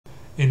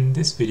in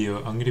this video,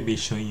 I'm going to be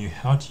showing you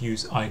how to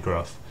use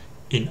iGraph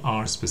in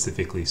R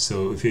specifically.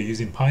 So if you're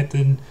using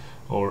Python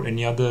or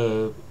any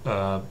other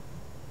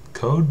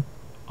code,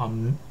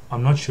 I'm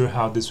not sure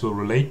how this will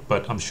relate,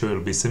 but I'm sure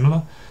it'll be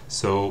similar.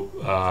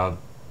 So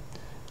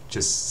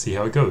just see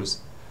how it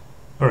goes.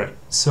 Alright,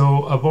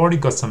 so I've already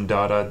got some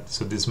data.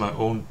 So this is my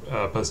own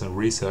personal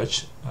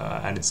research,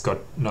 and it's got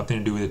nothing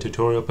to do with the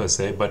tutorial per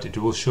se, but it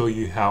will show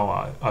you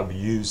how I've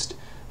used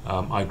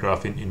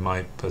iGraph in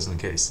my personal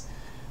case.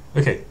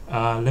 Okay,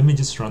 let me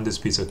just run this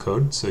piece of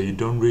code. So you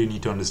don't really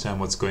need to understand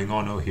what's going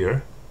on over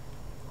here,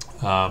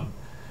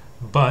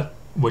 but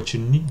what you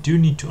do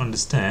need to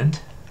understand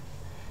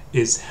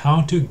is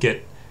how to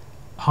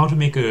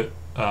make a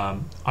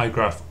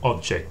iGraph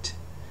object.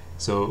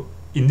 So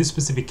in this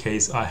specific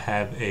case, I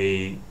have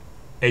a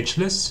edge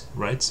list,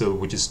 right? So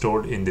which is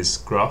stored in this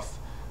graph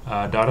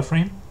data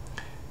frame,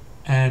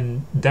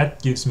 and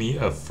that gives me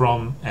a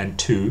from and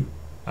to.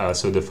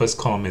 So the first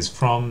column is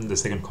from, the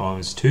second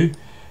column is to.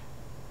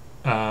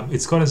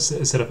 It's got a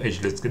set of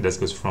edge lists that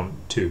goes from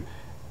to,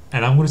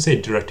 and I'm going to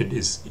say directed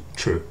is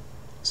true.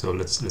 So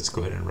let's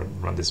go ahead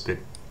and run this bit.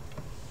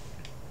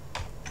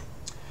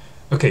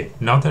 Okay,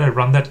 now that I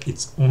run that,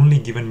 it's only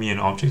given me an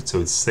object, so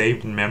it's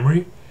saved in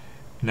memory.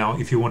 Now,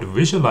 if you want to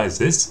visualize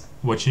this,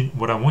 what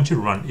I want you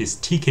to run is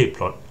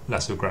tk-plot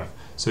lasso graph.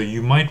 So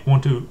you might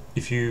want to,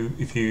 if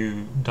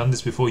you've done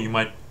this before, you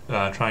might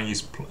try and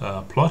use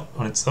plot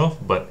on itself,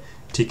 but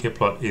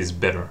tk-plot is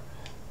better.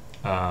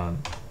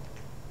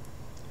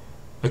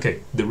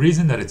 Okay, the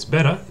reason that it's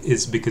better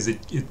is because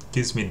it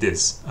gives me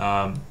this.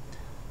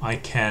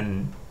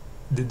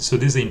 So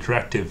this is an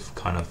interactive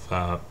kind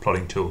of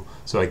plotting tool.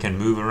 So I can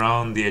move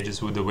around the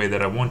edges with the way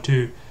that I want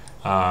to.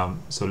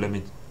 So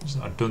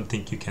I don't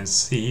think you can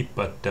see,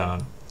 but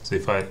so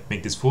if I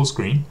make this full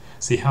screen,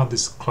 see how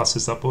this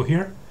clusters up over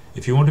here?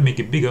 If you want to make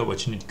it bigger,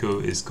 what you need to go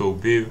is go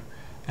view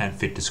and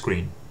fit to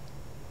screen.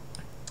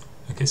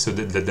 Okay, so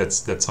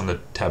that's on the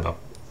tab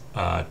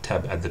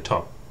at the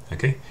top.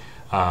 Okay,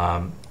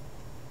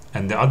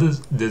 and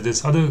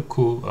there's other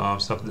cool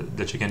stuff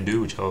that you can do,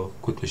 which I'll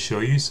quickly show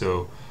you.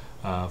 So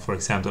for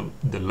example,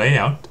 the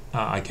layout,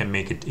 I can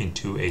make it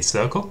into a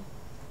circle.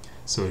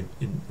 So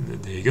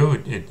there you go,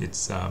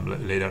 it's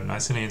laid out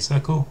nicely in a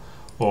circle.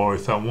 Or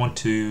if I want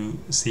to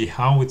see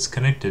how it's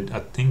connected, I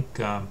think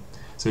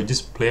so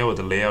just play out with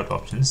the layout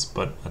options,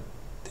 but I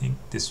think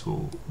this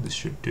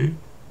should do.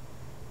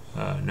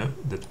 No,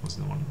 that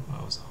wasn't the one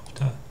I was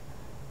after.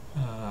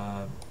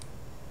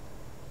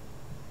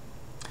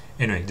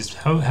 Anyway, just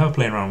have a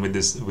play around with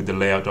this, with the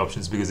layout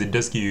options, because it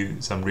does give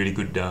you some really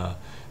good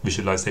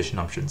visualization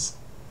options.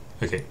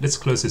 Okay, let's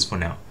close this for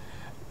now.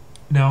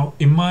 Now,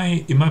 in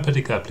my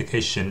particular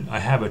application, I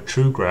have a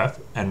true graph,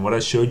 and what I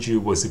showed you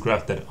was the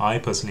graph that I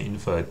personally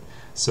inferred.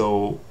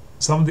 So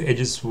some of the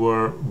edges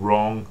were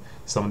wrong,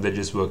 some of the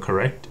edges were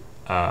correct.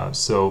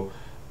 So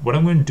what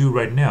I'm going to do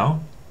right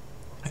now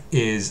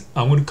is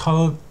I'm going to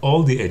color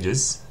all the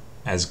edges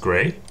as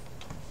gray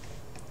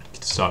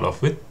to start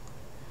off with.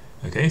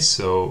 Okay,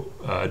 so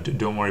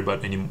don't worry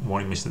about any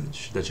warning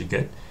message that you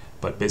get,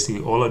 but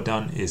basically all I've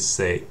done is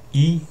say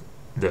E,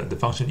 the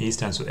function E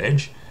stands for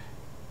edge,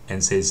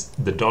 and says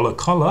the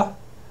 $color,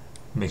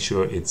 make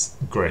sure it's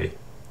gray.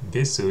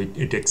 Okay, so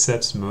it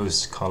accepts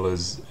most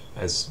colors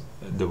as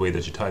the way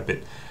that you type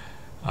it.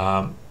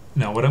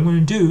 Now what I'm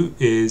going to do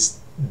is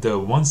the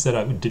ones that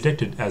I've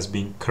detected as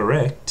being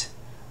correct,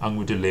 I'm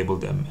going to label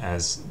them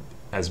as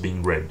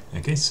being red.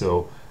 Okay,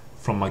 so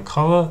from my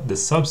color, the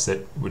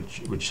subset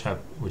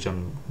which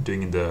I'm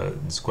doing in the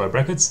square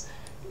brackets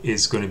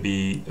is going to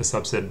be a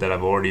subset that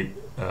I've already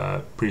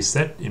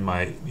preset in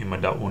my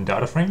own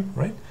data frame,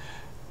 right?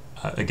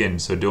 Again,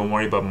 so don't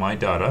worry about my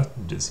data.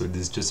 So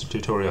this is just a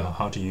tutorial on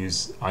how to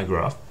use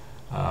iGraph.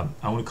 I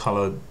want to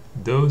color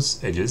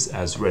those edges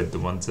as red, the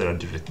ones that are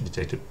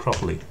detected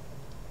properly.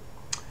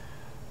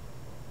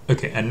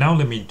 Okay, and now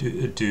let me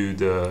do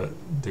the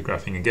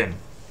graphing again.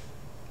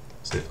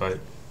 So if I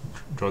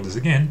draw this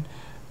again,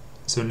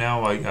 so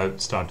now I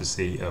start to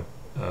see a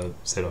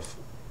set of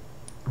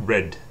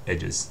red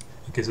edges.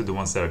 Okay, so the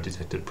ones that are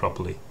detected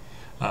properly.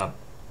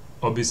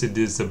 Obviously,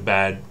 this is a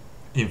bad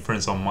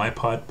inference on my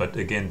part, but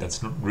again,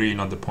 that's really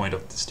not the point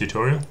of this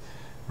tutorial,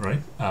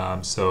 right?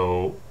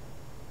 So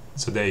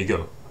there you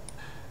go.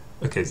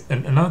 Okay,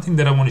 and another thing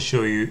that I want to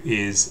show you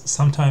is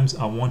sometimes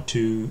I want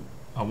to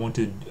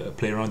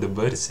play around the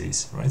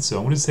vertices, right? So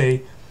I'm going to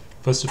say,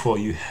 first of all,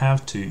 you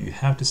have to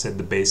set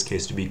the base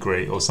case to be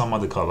gray or some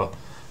other color.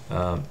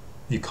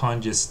 You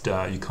can't just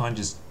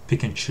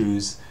pick and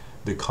choose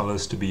the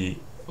colors to be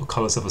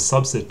colors of a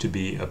subset to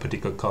be a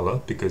particular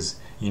color, because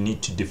you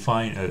need to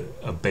define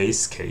a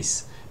base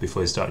case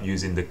before you start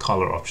using the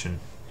color option.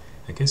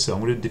 Okay, so I'm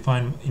going to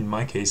define, in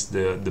my case,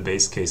 the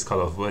base case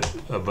color of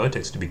a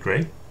vertex to be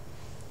gray.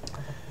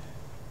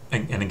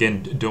 And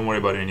again, don't worry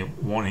about any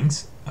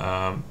warnings.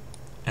 And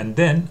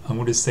then I'm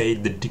going to say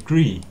the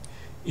degree.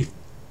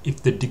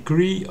 If the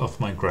degree of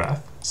my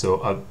graph,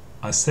 so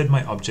I set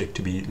my object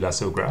to be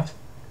lasso graph,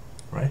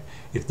 right?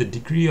 If the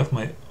degree of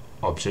my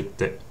object,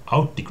 the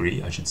out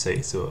degree I should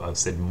say, so I've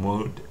said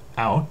mode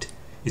out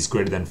is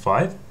greater than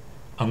 5,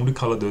 I'm going to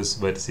color those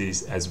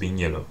vertices as being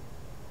yellow.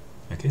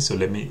 Okay, so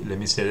let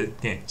me state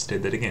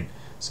that again.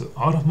 So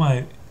out of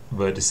my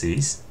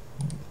vertices,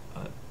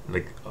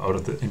 like out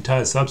of the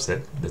entire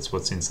subset, that's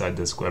what's inside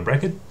the square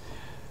bracket,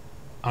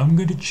 I'm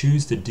going to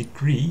choose the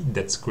degree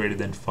that's greater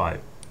than 5,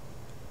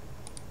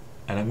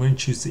 and I'm going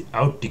to choose the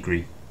out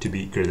degree to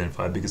be greater than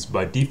 5 because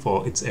by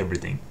default it's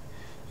everything.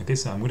 Okay,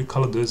 so I'm going to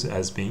color those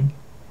as being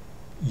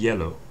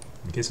yellow.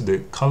 Okay, so the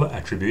color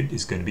attribute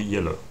is going to be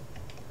yellow.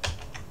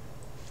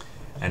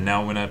 And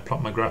now when I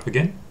plot my graph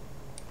again,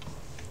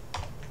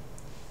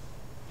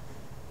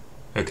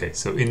 okay,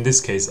 so in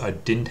this case I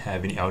didn't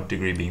have any out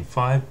degree being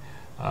 5.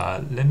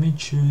 Let me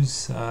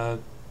choose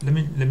let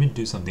me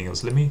do something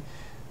else. Let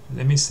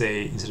me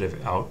say, instead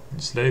of out,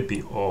 just let it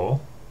be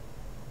all,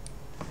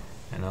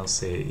 and I'll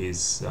say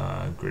is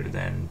greater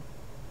than,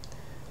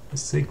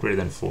 let's say greater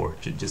than 4,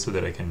 just so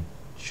that I can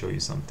show you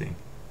something.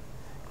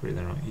 Greater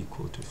than or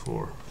equal to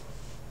 4.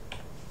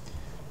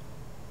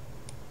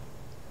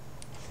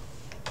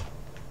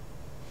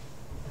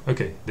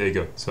 Okay, there you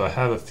go. So I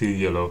have a few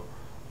yellow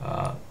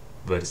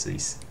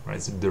vertices, right?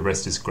 So the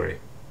rest is gray.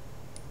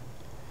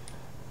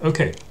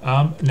 Okay,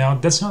 now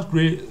that's not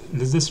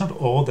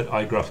all that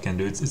iGraph can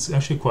do. It's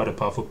actually quite a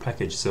powerful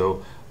package.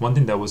 So one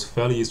thing that was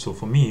fairly useful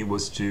for me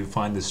was to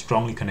find the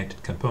strongly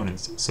connected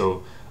components.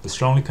 So a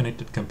strongly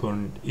connected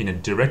component in a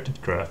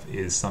directed graph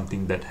is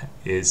something that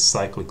is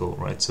cyclical,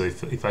 right? So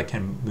if I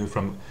can move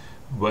from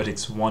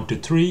vertex 1 to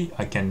 3,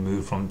 I can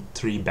move from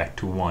 3 back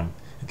to 1.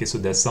 Okay, so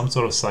there's some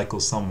sort of cycle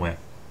somewhere,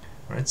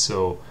 right?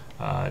 So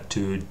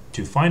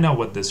to find out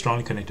what the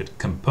strongly connected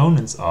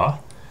components are,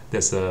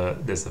 there's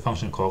a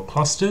function called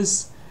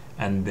clusters,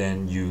 and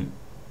then you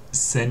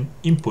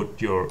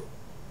input your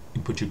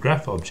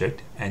graph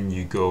object and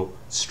you go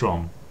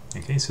strong.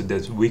 Okay, so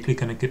there's weakly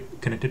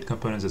connected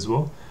components as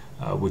well,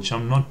 which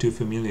I'm not too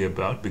familiar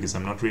about because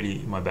I'm not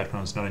really, my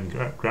background is not in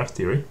graph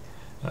theory,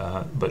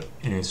 but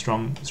anyway,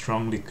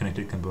 strongly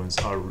connected components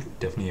are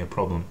definitely a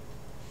problem.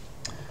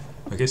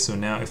 Okay, so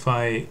now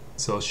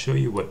I'll show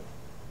you what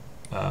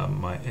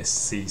my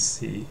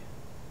SCC,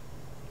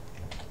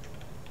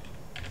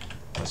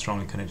 a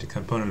strongly connected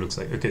component, looks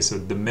like. Okay, so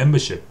the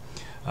membership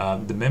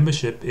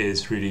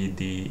is really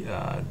the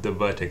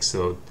vertex.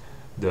 So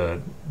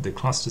the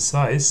cluster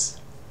size.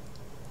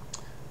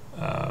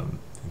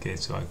 Okay,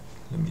 so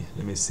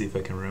let me see if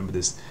I can remember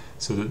this.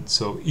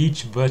 So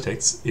each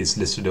vertex is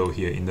listed over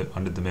here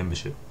under the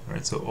membership.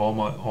 Right. So all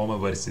my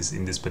vertices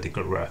in this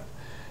particular graph,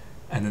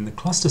 and then the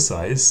cluster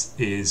size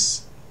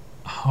is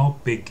how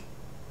big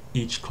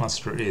each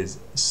cluster is.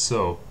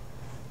 So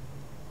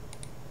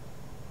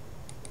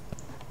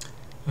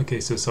okay,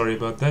 so sorry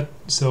about that.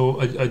 So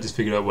I just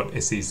figured out what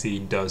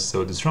SCC does.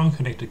 So the strong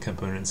connected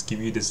components give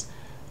you this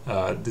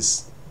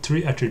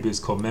three attributes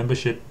called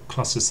membership,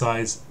 cluster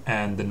size,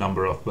 and the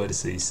number of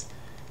vertices.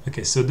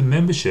 Okay, so the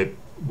membership,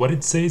 what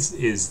it says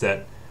is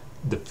that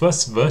the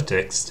first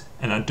vertex,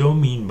 and I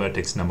don't mean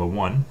vertex number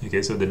 1.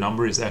 Okay, so the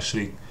number is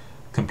actually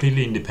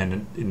completely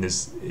independent in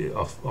this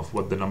of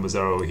what the numbers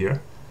are over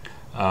here.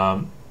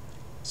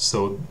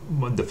 So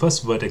the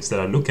first vertex that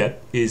I look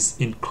at is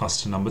in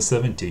cluster number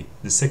 70.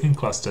 The second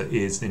cluster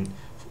is in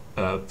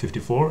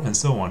 54, and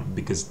so on,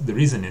 because the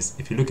reason is,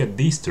 if you look at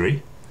these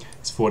three,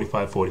 it's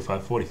 45,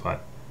 45, 45.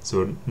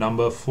 So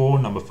number 4,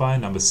 number 5,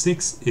 number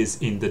 6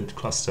 is in the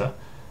cluster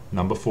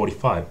number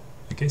 45.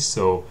 Okay,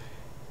 so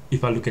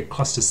if I look at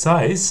cluster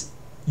size,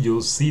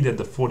 you'll see that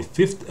the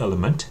 45th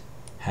element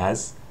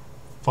has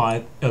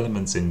 5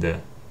 elements in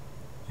there.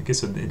 Okay,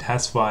 so it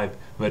has 5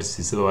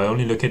 vertices. So I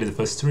only located the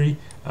first 3.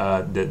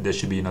 There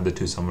should be another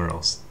 2 somewhere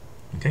else.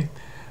 Okay,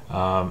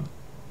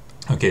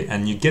 okay,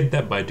 and you get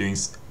that by doing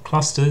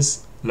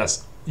clusters.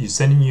 You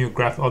send in your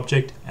graph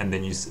object, and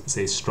then you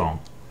say strong.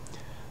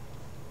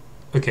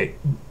 Okay,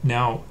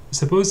 now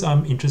suppose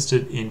I'm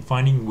interested in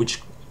finding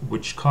which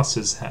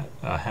clusters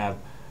have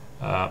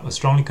a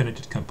strongly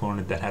connected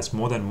component that has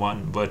more than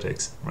one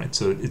vertex, right?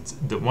 So it's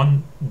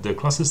the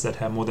clusters that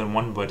have more than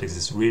one vertex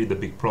is really the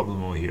big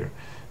problem over here,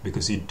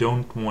 because you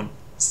don't want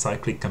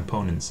cyclic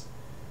components,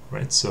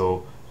 right?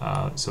 So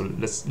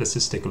let's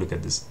just take a look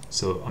at this.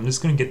 So I'm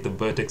just going to get the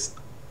vertex,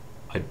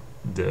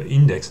 the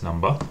index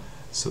number,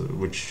 so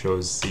which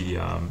shows the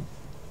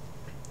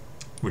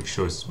which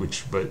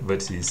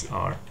vertices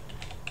are.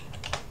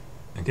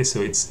 Okay,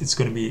 so it's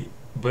going to be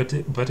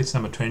vertex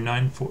number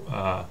 29 for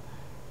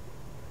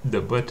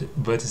the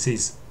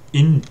vertices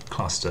in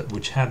cluster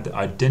which have the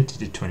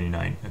identity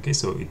 29. Okay,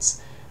 so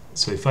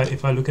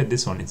if I look at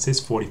this one, it says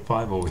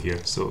 45 over here.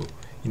 So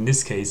in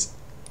this case,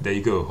 there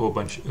you go, a whole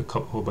bunch of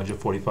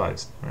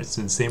 45s. Right.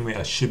 So in the same way,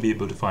 I should be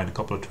able to find a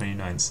couple of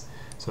 29s.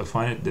 So I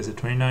find it. There's a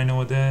 29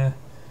 over there.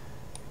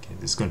 Okay,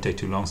 this is going to take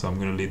too long, so I'm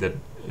going to leave that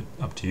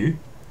up to you.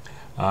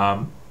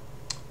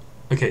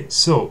 Okay,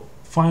 so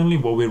finally,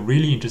 what we're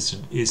really interested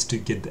in is to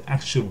get the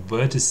actual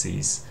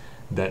vertices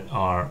that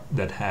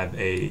have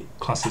a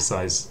cluster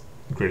size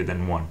greater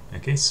than 1.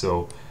 Okay,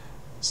 so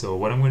So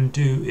what I'm going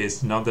to do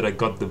is, now that I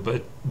got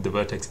the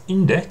vertex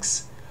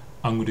index,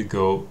 I'm going to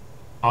go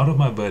out of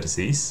my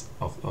vertices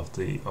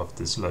of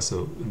this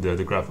lasso,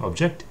 the graph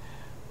object.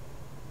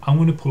 I'm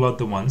going to pull out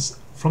the ones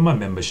from my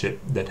membership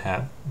that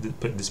have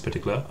this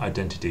particular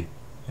identity,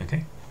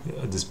 okay,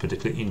 this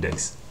particular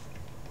index.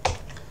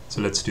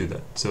 So let's do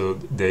that. So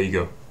there you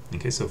go.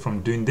 Okay, so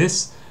from doing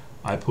this,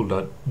 I pulled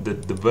out the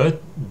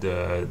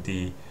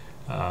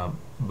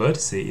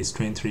vertice is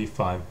 23,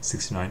 5,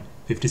 69,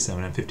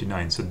 57, and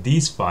 59. So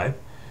these 5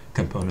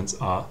 components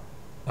are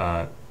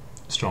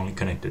strongly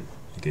connected.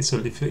 Okay, so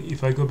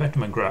if I go back to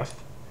my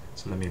graph,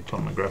 so let me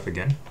plot my graph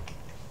again.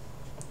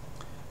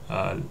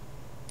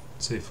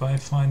 So if I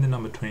find the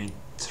number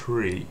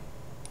 23,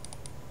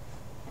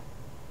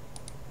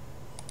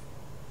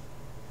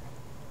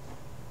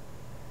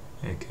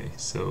 okay,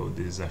 so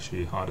this is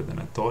actually harder than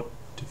I thought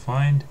to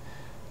find.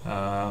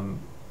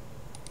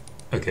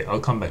 Okay, I'll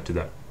come back to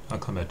that.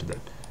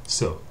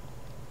 So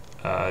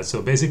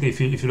so basically,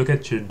 if you look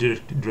at your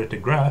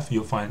directed graph,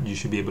 you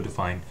should be able to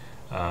find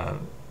a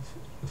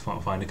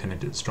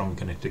strongly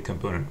connected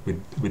component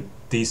with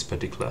these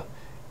particular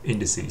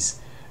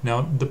indices.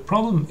 Now the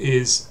problem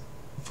is,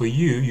 for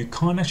you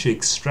can't actually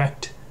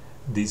extract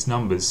these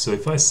numbers. So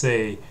if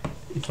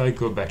I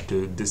go back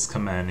to this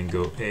command and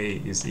go a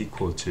is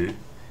equal to,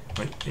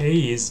 but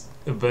a is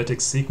a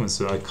vertex sequence,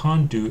 so I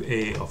can't do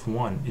a of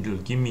 1. It'll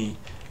give me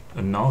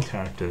a null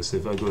character. So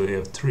if I go a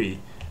of 3,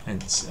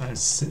 and I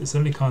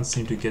certainly can't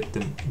seem to get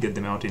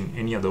them out in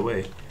any other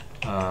way.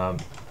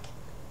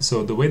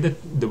 So the way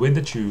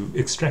that you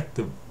extract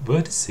the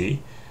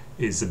vertice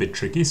is a bit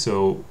tricky.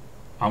 So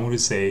I'm going to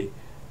say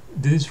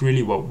this is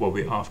really what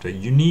we're after: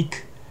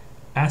 unique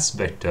as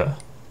vector,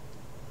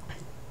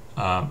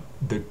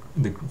 the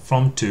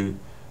from to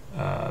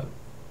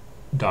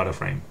data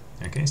frame.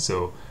 Okay,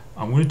 so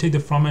I'm going to take the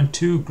from and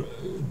to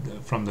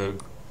from the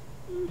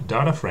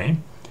data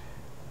frame,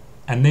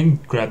 and then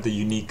grab the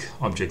unique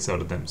objects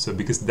out of them. So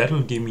because that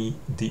will give me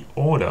the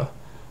order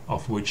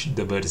of which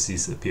the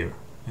vertices appear.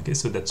 Okay,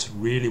 so that's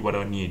really what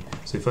I need.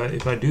 So if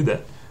I do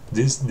that,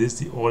 this is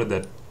the order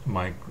that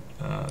my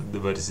the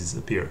vertices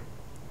appear.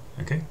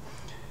 Okay,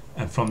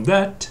 and from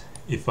that,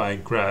 if I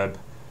grab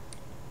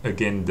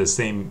again the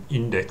same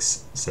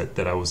index set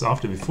that I was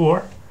after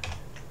before,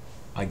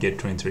 I get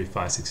 23,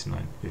 5,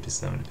 69,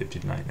 57,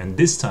 59, and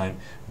this time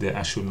they're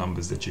actual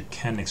numbers that you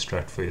can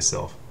extract for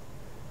yourself.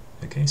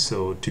 Okay,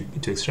 so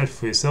to extract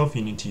for yourself,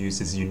 you need to use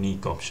this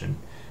unique option,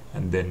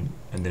 and then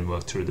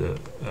work through the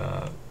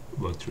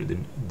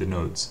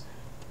nodes.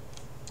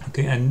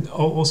 Okay, and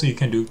also you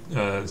can do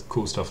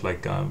cool stuff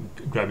like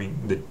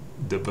grabbing the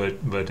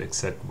vertex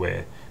set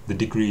where the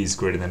degree is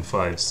greater than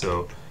 5.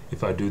 So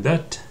if I do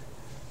that,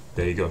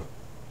 there you go.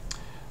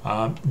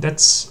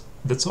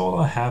 That's all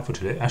I have for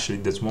today. Actually,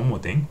 there's one more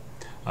thing.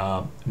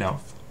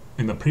 Now,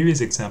 in the previous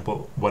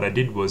example, what I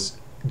did was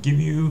give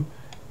you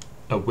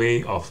a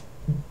way of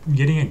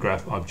getting a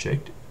graph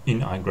object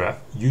in iGraph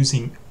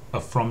using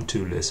a from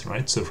to list,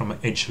 right? So from an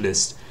edge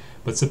list.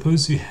 But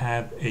suppose you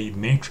have a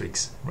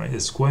matrix, right? A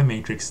square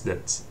matrix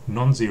that's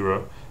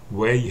non-zero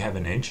where you have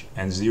an edge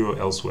and 0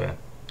 elsewhere.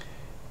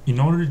 In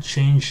order to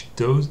change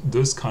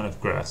those kind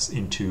of graphs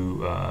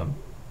into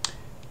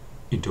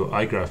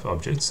iGraph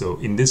objects, so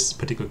in this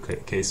particular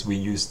case, we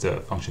use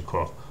the function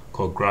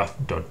called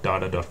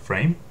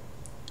graph.data.frame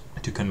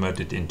to convert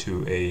it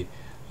into a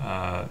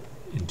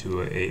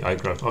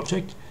iGraph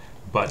object.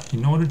 But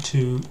in order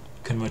to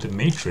convert a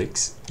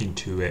matrix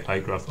into a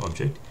iGraph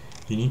object,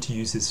 you need to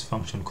use this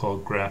function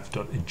called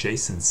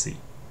graph.adjacency.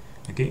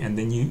 Okay, and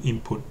then you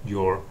input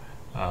your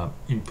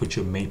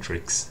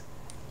matrix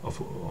of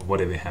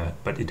whatever you have,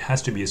 but it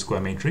has to be a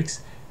square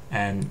matrix,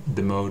 and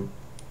the mode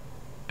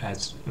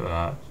has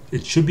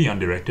it should be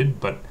undirected.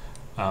 But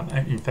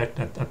and in fact,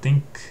 I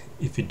think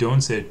if you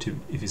set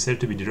it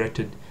to be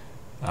directed,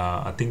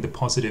 I think the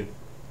positive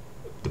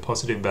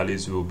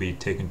values will be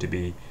taken to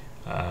be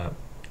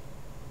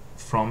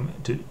from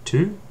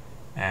to,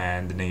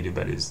 and the negative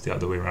values the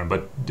other way around.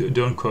 But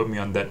don't quote me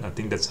on that. I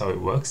think that's how it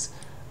works.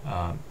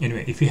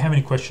 Anyway, if you have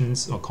any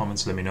questions or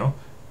comments, let me know.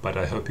 But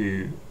I hope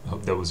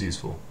that was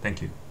useful.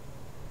 Thank you.